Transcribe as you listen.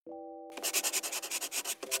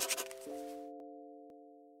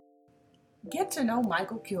Get to know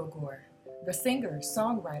Mykal Kilgore. The singer,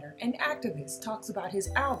 songwriter, and activist talks about his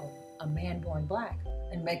album, A Man Born Black,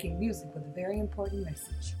 and making music with a very important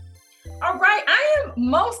message. All right, I am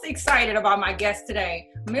most excited about my guest today,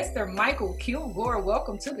 Mr. Mykal Kilgore.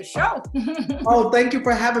 Welcome to the show. Oh, thank you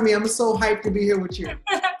for having me. I'm so hyped to be here with you.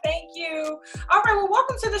 Thank you. All right, well,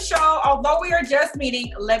 welcome to the show. Although we are just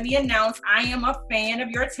meeting, let me announce I am a fan of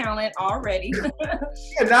your talent already.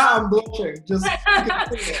 Yeah, now I'm blushing.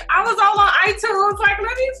 I was all on iTunes, like,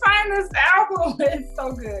 let me find this album. It's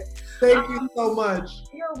so good. Thank you so much.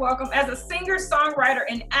 You're welcome. As a singer, songwriter,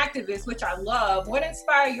 and activist, which I love, what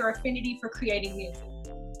inspired your affinity for creating music?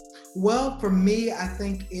 Well, for me, I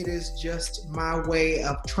think it is just my way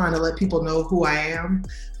of trying to let people know who I am.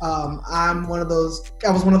 I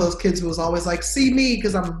was one of those kids who was always like, see me,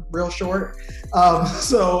 because I'm real short.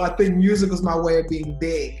 So I think music was my way of being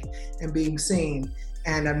big and being seen.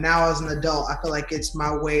 And now as an adult, I feel like it's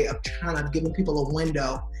my way of trying to giving people a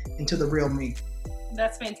window into the real me.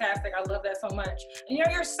 That's fantastic. I love that so much. And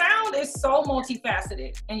your sound is so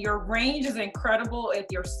multifaceted and your range is incredible with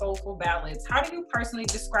your soulful ballads. How do you personally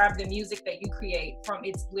describe the music that you create, from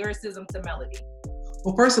its lyricism to melody?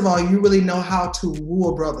 Well, first of all, you really know how to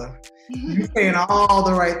woo a brother. You're saying all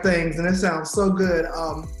the right things and it sounds so good.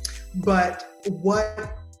 But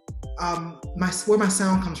where my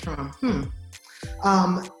sound comes from?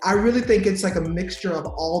 I really think it's like a mixture of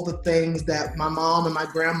all the things that my mom and my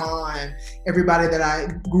grandma and everybody that I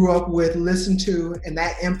grew up with listened to, and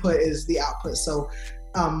that input is the output. So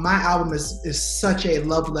my album is such a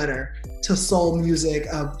love letter to soul music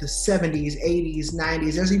of the 70s, 80s,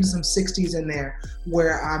 90s. There's even some 60s in there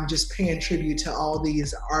where I'm just paying tribute to all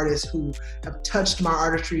these artists who have touched my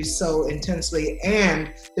artistry so intensely,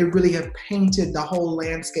 and they really have painted the whole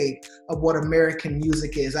landscape of what American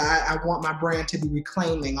music is. I want my brand to be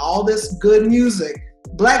reclaiming all this good music.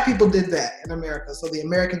 Black people did that in America, so the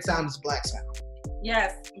American sound is Black sound.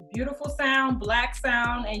 Yes, beautiful sound, Black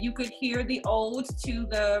sound, and you could hear the ode to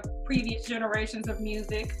the previous generations of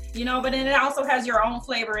music, but then it also has your own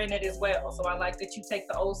flavor in it as well. So I like that you take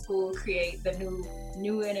the old school, create the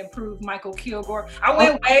new and improved Mykal Kilgore. I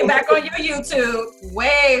went way back on your YouTube,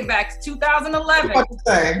 way back to 2011.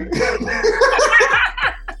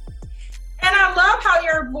 And I love how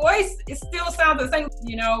your voice still sounds the same,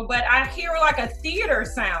 but I hear like a theater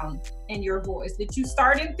sound in your voice. Did you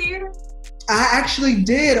start in theater? I actually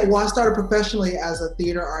did. Well, I started professionally as a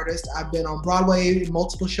theater artist. I've been on Broadway,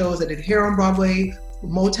 multiple shows. I did Hair on Broadway,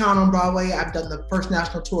 Motown on Broadway. I've done the first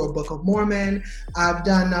national tour of Book of Mormon. I've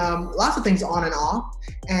done lots of things on and off.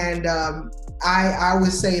 And I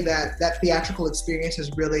would say that theatrical experience has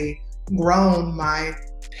really grown my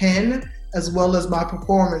pen as well as my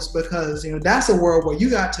performance, because that's a world where you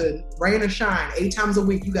got to rain or shine 8 times a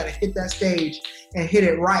week. You got to hit that stage and hit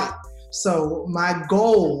it right. So my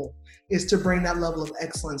goal is to bring that level of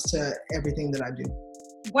excellence to everything that I do.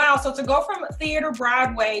 Wow, so to go from theater,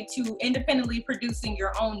 Broadway to independently producing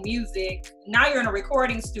your own music, now you're in a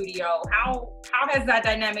recording studio. How has that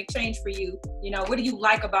dynamic changed for you? What do you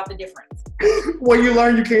like about the difference? When you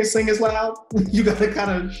learn you can't sing as loud, you gotta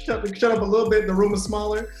kind of shut up a little bit, the room is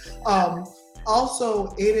smaller.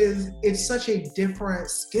 Also, it's such a different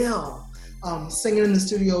skill. Singing in the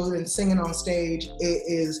studio and singing on stage,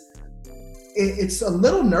 it's a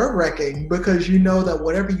little nerve-wracking, because you know that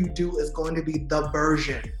whatever you do is going to be the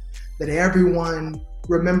version that everyone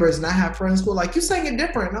remembers. And I have friends who are like, you sang it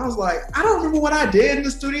different. And I was like, I don't remember what I did in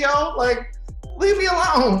the studio. Like, leave me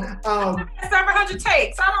alone. 700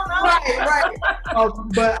 takes. I don't know.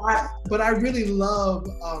 Right. But I really love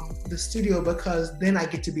the studio, because then I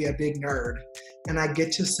get to be a big nerd. And I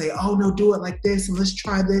get to say, oh no, do it like this, and let's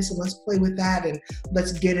try this, and let's play with that, and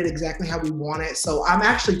let's get it exactly how we want it. So I'm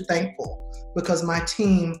actually thankful, because my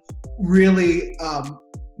team really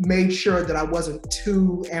made sure that I wasn't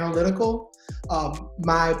too analytical.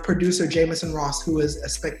 My producer, Jameson Ross, who is a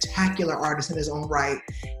spectacular artist in his own right,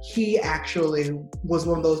 he actually was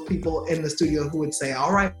one of those people in the studio who would say,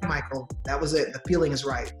 all right, Mykal, that was it. The feeling is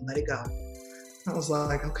right. Let it go. I was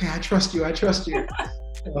like, okay, I trust you.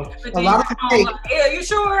 So, a lot of are you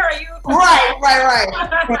sure? Are you?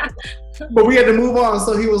 Right. But we had to move on.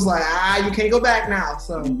 So he was like, you can't go back now.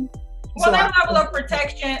 So. Well, that level of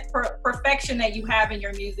perfection that you have in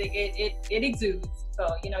your music, it exudes. So,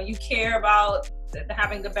 you care about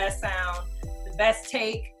having the best sound, the best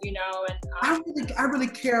take, and I really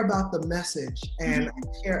care about the message, and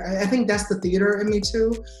I think that's the theater in me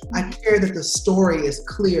too. I care that the story is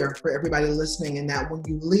clear for everybody listening, and that when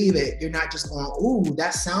you leave it, you're not just going, ooh,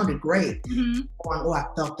 that sounded great. Going, oh, I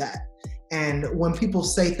felt that. And when people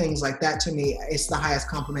say things like that to me, it's the highest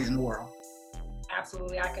compliment in the world.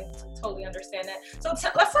 Absolutely, I can totally understand that. So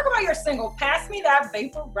let's talk about your single, "Pass Me That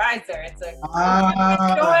Vaporizer." It's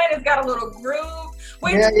it's got a little groove.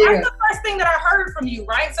 Which that's the first thing that I heard from you,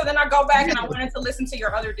 right? So then I go back and I wanted to listen to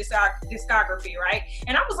your other discography, right?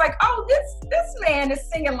 And I was like, oh, this man is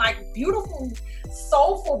singing like beautiful,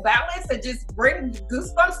 soulful ballads that just bring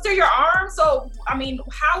goosebumps to your arms. So, I mean,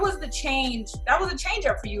 how was the change? That was a change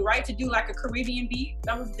up for you, right? To do like a Caribbean beat.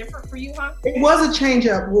 That was different for you, huh? It was a change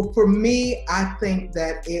up. Well, for me, I think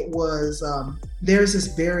that it was, there's this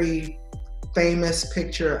very famous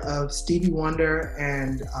picture of Stevie Wonder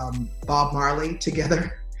and Bob Marley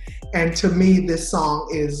together. And to me, this song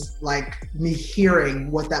is like me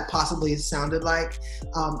hearing what that possibly sounded like.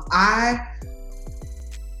 I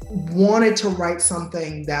wanted to write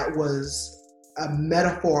something that was a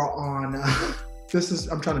metaphor on,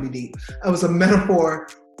 I'm trying to be deep. It was a metaphor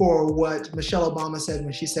for what Michelle Obama said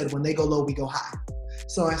when she said, "When they go low, we go high."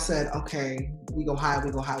 So I said, okay, we go high,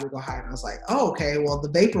 we go high, we go high. And I was like, oh, okay, well, the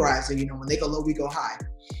vaporizer, when they go low, we go high.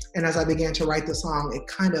 And as I began to write the song, it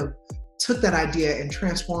kind of took that idea and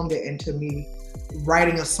transformed it into me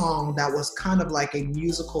writing a song that was kind of like a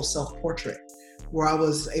musical self-portrait, where I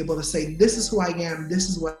was able to say, this is who I am, this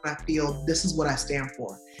is what I feel, this is what I stand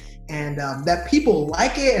for. And that people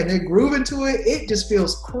like it and they're grooving to it, it just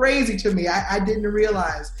feels crazy to me. I didn't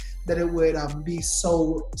realize that it would be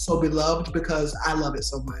so beloved, because I love it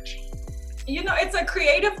so much. It's a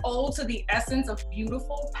creative ode to the essence of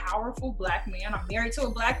beautiful, powerful Black man. I'm married to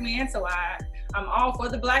a Black man, so I'm all for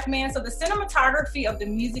the Black man. So the cinematography of the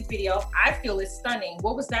music video, I feel, is stunning.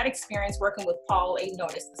 What was that experience working with Paul A.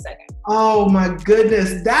 Notice II? Oh my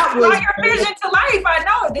goodness, that was your vision to life. I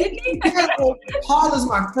know, didn't he? Yeah, Paul is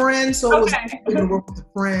my friend, so it was good to work with a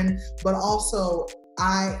friend, but also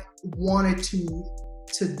I wanted to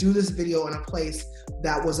do this video in a place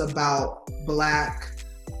that was about Black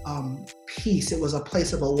peace. It was a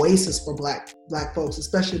place of oasis for Black folks,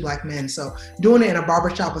 especially Black men. So doing it in a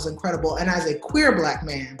barbershop was incredible. And as a queer Black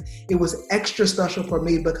man, it was extra special for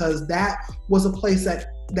me, because that was a place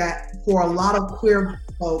that for a lot of queer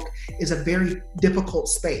folk is a very difficult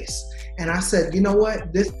space. And I said, you know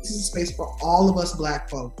what? This is a space for all of us Black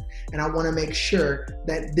folk. And I want to make sure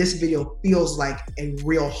that this video feels like a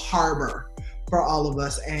real harbor for all of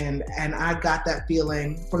us. And I got that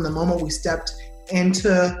feeling from the moment we stepped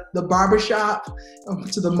into the barbershop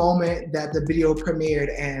to the moment that the video premiered.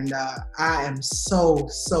 And I am so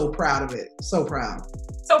proud of it. So proud.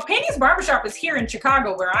 So Penny's Barbershop is here in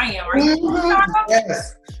Chicago, where I am. Are you from Chicago?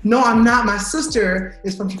 Yes. No, I'm not. My sister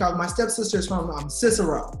is from Chicago. My stepsister is from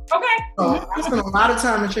Cicero. Okay. So I spent a lot of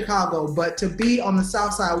time in Chicago, but to be on the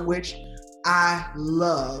South Side, which I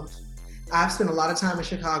love, I've spent a lot of time in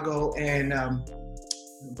Chicago and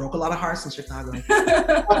broke a lot of hearts in Chicago. But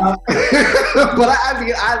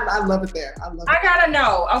I love it there. I gotta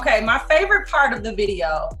know. Okay, my favorite part of the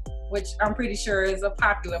video, which I'm pretty sure is a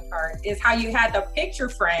popular part, is how you had the picture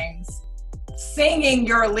frames singing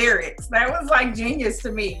your lyrics. That was like genius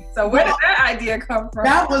to me. So where did that idea come from?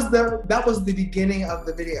 That was the beginning of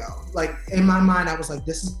the video. Like in my mind, I was like,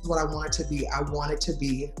 this is what I want it to be. I want it to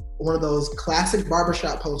be one of those classic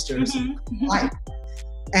barbershop posters. Like,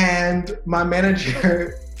 and my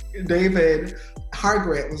manager, David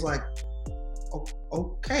Hargret, was like,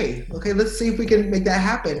 okay, let's see if we can make that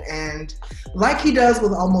happen. And like he does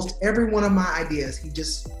with almost every one of my ideas, he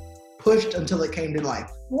just pushed until it came to life.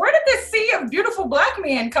 Where did this sea of beautiful Black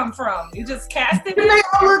men come from? You just cast it? They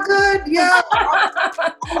all look good, yeah.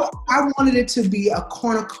 I wanted it to be a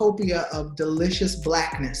cornucopia of delicious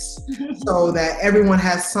Blackness, so that everyone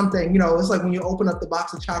has something, it's like when you open up the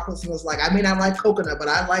box of chocolates and it's like, I may not like coconut, but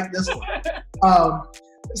I like this one.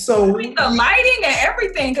 So the lighting and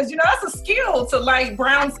everything, because that's a skill to light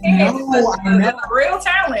brown skin. That's a real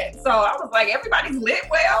talent. So I was like, everybody's lit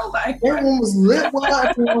well. Like everyone was lit well.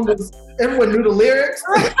 Everyone knew the lyrics.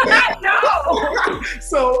 No.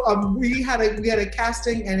 So we had a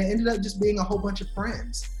casting, and it ended up just being a whole bunch of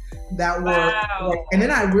friends that were. And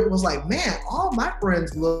then I was like, man, all my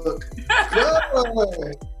friends look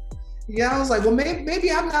good. Yeah, I was like, well, maybe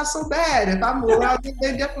I'm not so bad. If I'm around,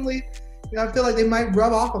 they definitely. I feel like they might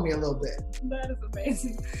rub off on me a little bit. That is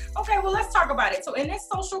amazing. Okay, well, let's talk about it. So in this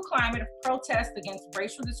social climate of protest against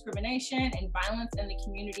racial discrimination and violence in the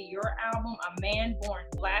community, your album, A Man Born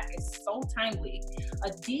Black, is so timely.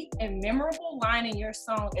 A deep and memorable line in your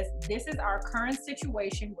song is, "This is our current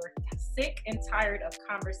situation. We're sick and tired of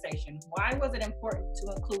conversation." Why was it important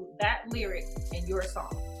to include that lyric in your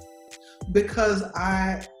song? Because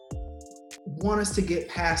I want us to get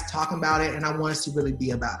past talking about it, and I want us to really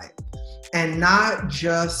be about it. And not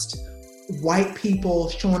just white people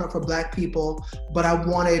showing up for Black people, but I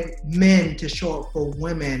wanted men to show up for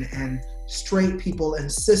women, and straight people and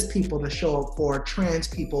cis people to show up for trans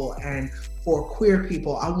people and for queer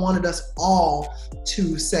people. I wanted us all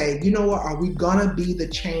to say, you know what, are we gonna be the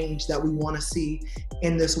change that we want to see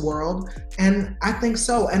in this world? And I think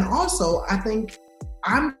so. And also, I think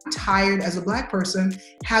I'm tired as a Black person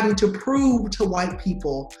having to prove to white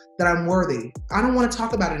people that I'm worthy. I don't want to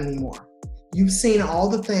talk about it anymore. You've seen all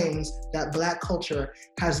the things that Black culture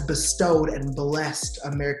has bestowed and blessed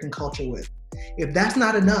American culture with. If that's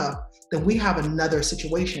not enough, then we have another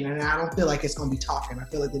situation, and I don't feel like it's going to be talking. I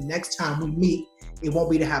feel like the next time we meet, it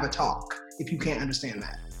won't be to have a talk, if you can't understand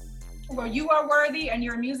that. Well, you are worthy, and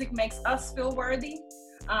your music makes us feel worthy.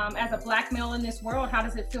 As a Black male in this world, how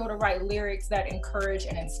does it feel to write lyrics that encourage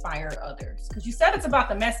and inspire others? Because you said it's about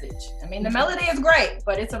the message. I mean, the melody is great,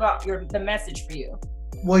 but it's about the message for you.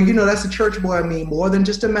 Well, you know, that's a church boy. I mean, more than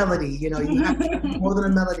just a melody. You know, you have to have more than a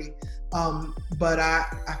melody. But I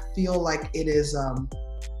feel like it is a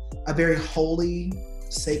very holy,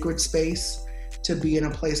 sacred space to be in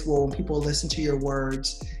a place where when people listen to your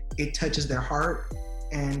words, it touches their heart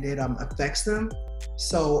and it affects them.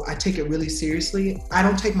 So I take it really seriously. I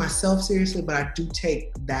don't take myself seriously, but I do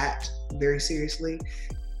take that very seriously.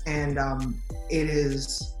 And it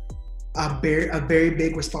is a very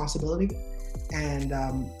big responsibility. And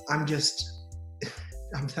I'm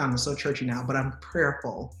sounding so churchy now, but I'm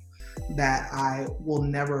prayerful that I will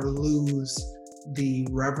never lose the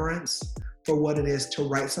reverence for what it is to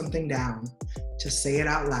write something down, to say it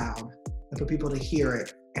out loud, and for people to hear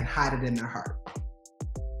it and hide it in their heart.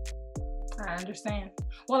 I understand.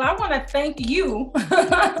 Well, I want to thank you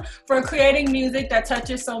for creating music that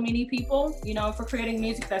touches so many people, you know, for creating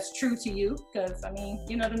music that's true to you. Because, I mean,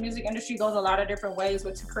 you know, the music industry goes a lot of different ways,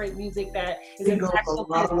 but to create music that is impactful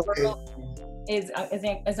is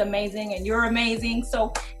amazing, and you're amazing.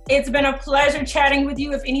 So it's been a pleasure chatting with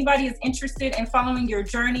you. If anybody is interested in following your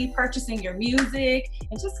journey, purchasing your music,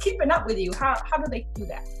 and just keeping up with you, how do they do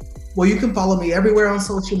that? Well, you can follow me everywhere on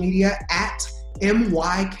social media at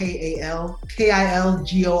MYKALKILGORE.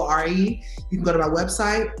 You can go to my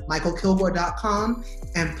website, mykalkilgore.com.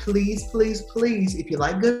 And please, please, please, if you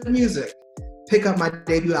like good music, pick up my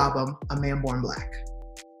debut album, A Man Born Black.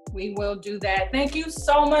 We will do that. Thank you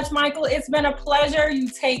so much, Mykal. It's been a pleasure. You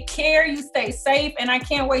take care, you stay safe, and I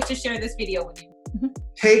can't wait to share this video with you.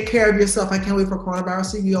 Take care of yourself. I can't wait for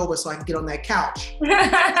coronavirus to be over so I can get on that couch.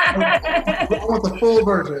 I want the full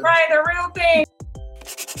version. Right, the real thing.